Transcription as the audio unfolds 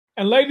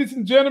And ladies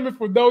and gentlemen,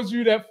 for those of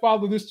you that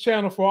follow this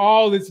channel for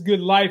all its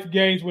good life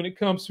gains when it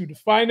comes to the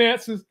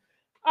finances,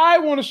 I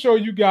want to show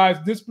you guys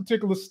this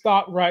particular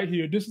stock right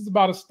here. This is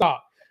about a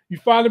stock. You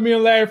finding me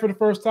and Larry for the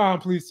first time,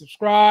 please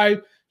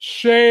subscribe,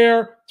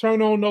 share,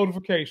 turn on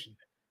notifications.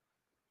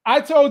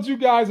 I told you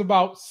guys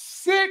about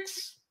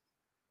six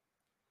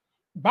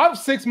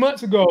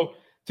months ago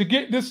to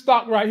get this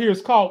stock right here.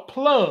 It's called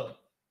Plug.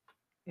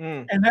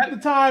 And at the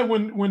time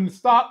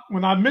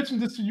when I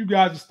mentioned this to you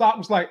guys, the stock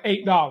was like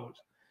 $8.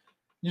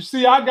 You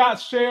see, I got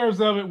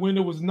shares of it when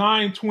it was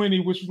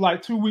 $9.20, which was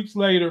like 2 weeks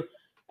later.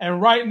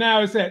 And right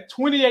now it's at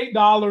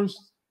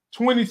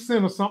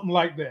 $28.20 or something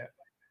like that.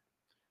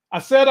 I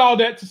said all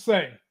that to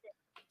say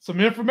some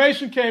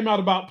information came out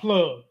about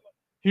Plug.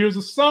 Here's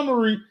a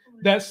summary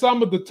that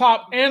some of the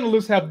top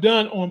analysts have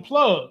done on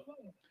Plug.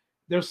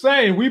 They're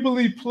saying, we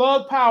believe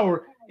Plug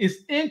Power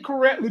is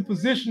incorrectly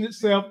positioned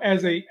itself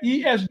as a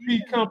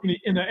ESG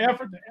company in an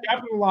effort to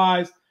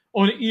capitalize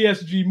on the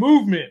ESG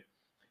movement.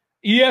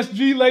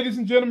 ESG, ladies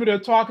and gentlemen, they're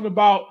talking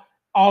about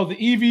all the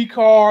EV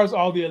cars,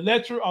 all the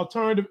electric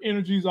alternative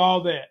energies,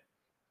 all that.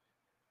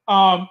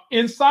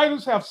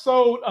 Insiders have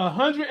sold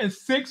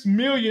 106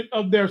 million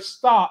of their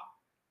stock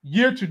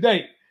year to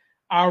date.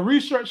 Our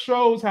research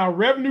shows how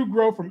revenue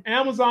growth from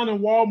Amazon and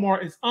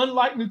Walmart is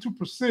unlikely to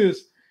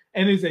persist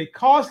and is a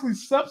costly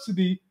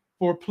subsidy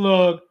for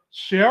Plug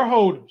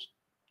shareholders.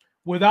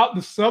 Without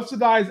the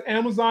subsidized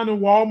Amazon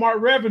and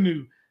Walmart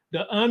revenue,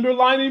 the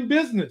underlying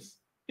business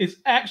is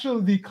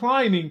actually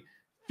declining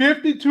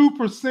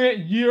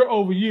 52% year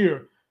over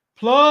year.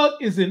 Plug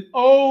is an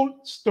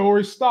old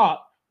story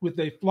stock with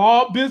a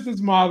flawed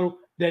business model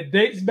that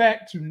dates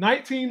back to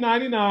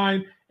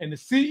 1999 and the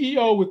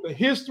CEO with a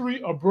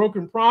history of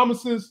broken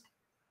promises.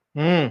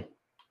 And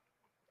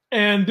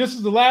this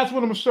is the last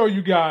one I'm going to show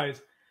you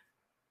guys.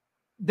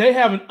 They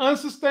have an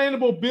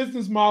unsustainable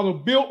business model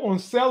built on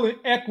selling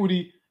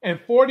equity and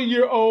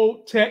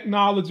 40-year-old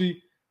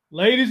technology.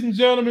 Ladies and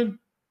gentlemen,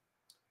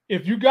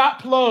 if you got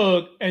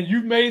Plug and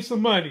you've made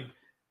some money,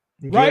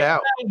 right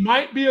now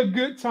might be a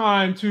good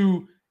time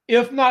to,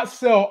 if not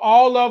sell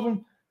all of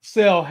them,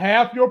 sell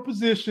half your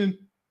position,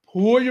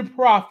 pull your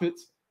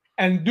profits,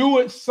 and do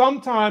it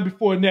sometime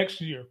before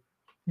next year.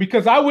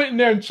 Because I went in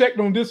there and checked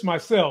on this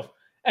myself.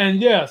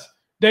 And yes,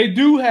 they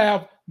do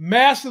have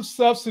massive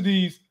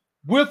subsidies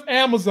with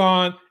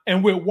Amazon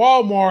and with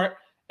Walmart.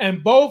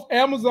 And both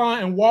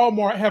Amazon and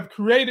Walmart have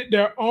created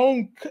their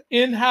own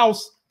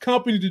in-house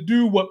company to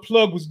do what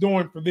Plug was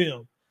doing for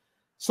them.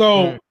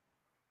 So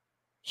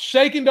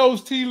shaking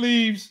those tea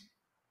leaves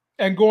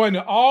and going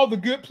to all the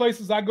good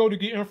places I go to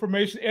get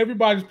information,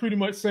 everybody's pretty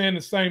much saying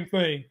the same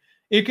thing.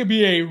 It could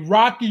be a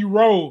rocky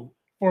road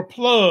for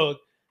Plug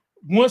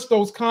once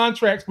those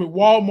contracts with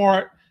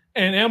Walmart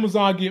and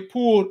Amazon get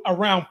pulled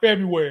around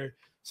February.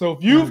 So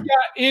if you've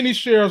got any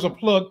shares of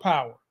Plug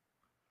Power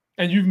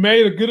and you've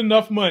made a good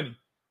enough money,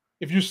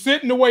 if you're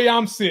sitting the way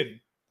I'm sitting,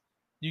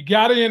 you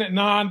got it in at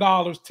 $9,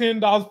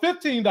 $10,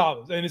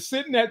 $15, and it's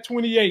sitting at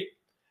 28.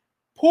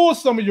 Pull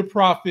some of your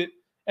profit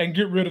and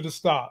get rid of the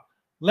stock.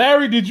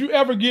 Larry, did you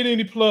ever get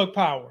any Plug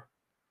Power?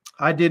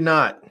 I did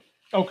not.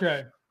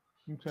 Okay.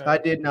 I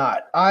did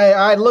not.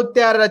 I looked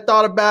at it, I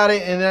thought about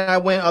it, and then I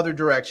went other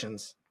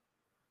directions.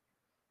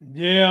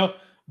 Yeah.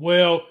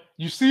 Well,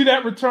 you see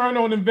that return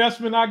on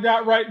investment I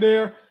got right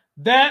there?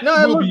 That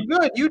it looked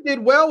good. You did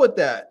well with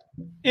that.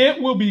 It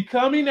will be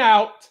coming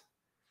out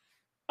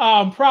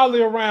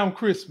probably around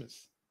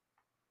Christmas.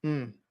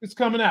 It's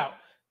coming out.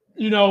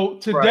 You know,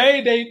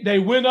 today they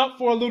went up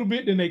for a little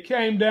bit, then they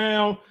came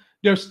down.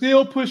 They're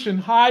still pushing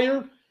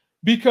higher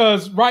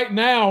because right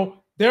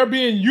now they're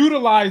being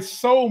utilized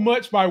so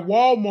much by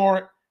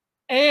Walmart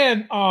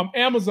and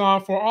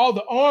Amazon for all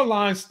the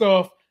online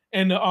stuff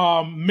and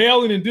the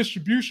mailing and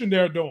distribution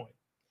they're doing.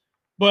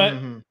 But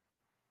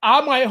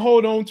I might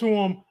hold on to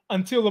them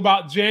until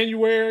about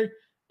January,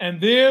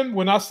 and then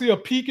when I see a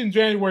peak in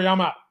January,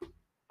 I'm out.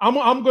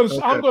 I'm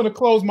gonna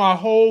close my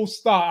whole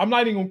stock. I'm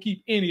not even gonna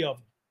keep any of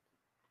them.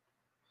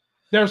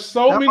 There's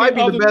so many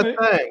other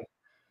things.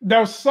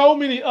 There's so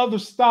many other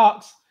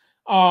stocks,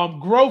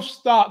 growth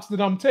stocks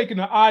that I'm taking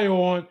an eye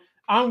on.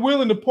 I'm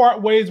willing to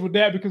part ways with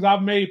that because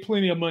I've made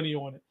plenty of money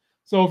on it.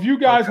 So if you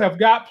guys have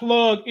got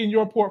Plug in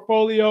your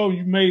portfolio,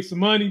 you've made some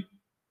money,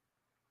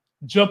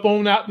 jump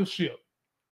on out the ship.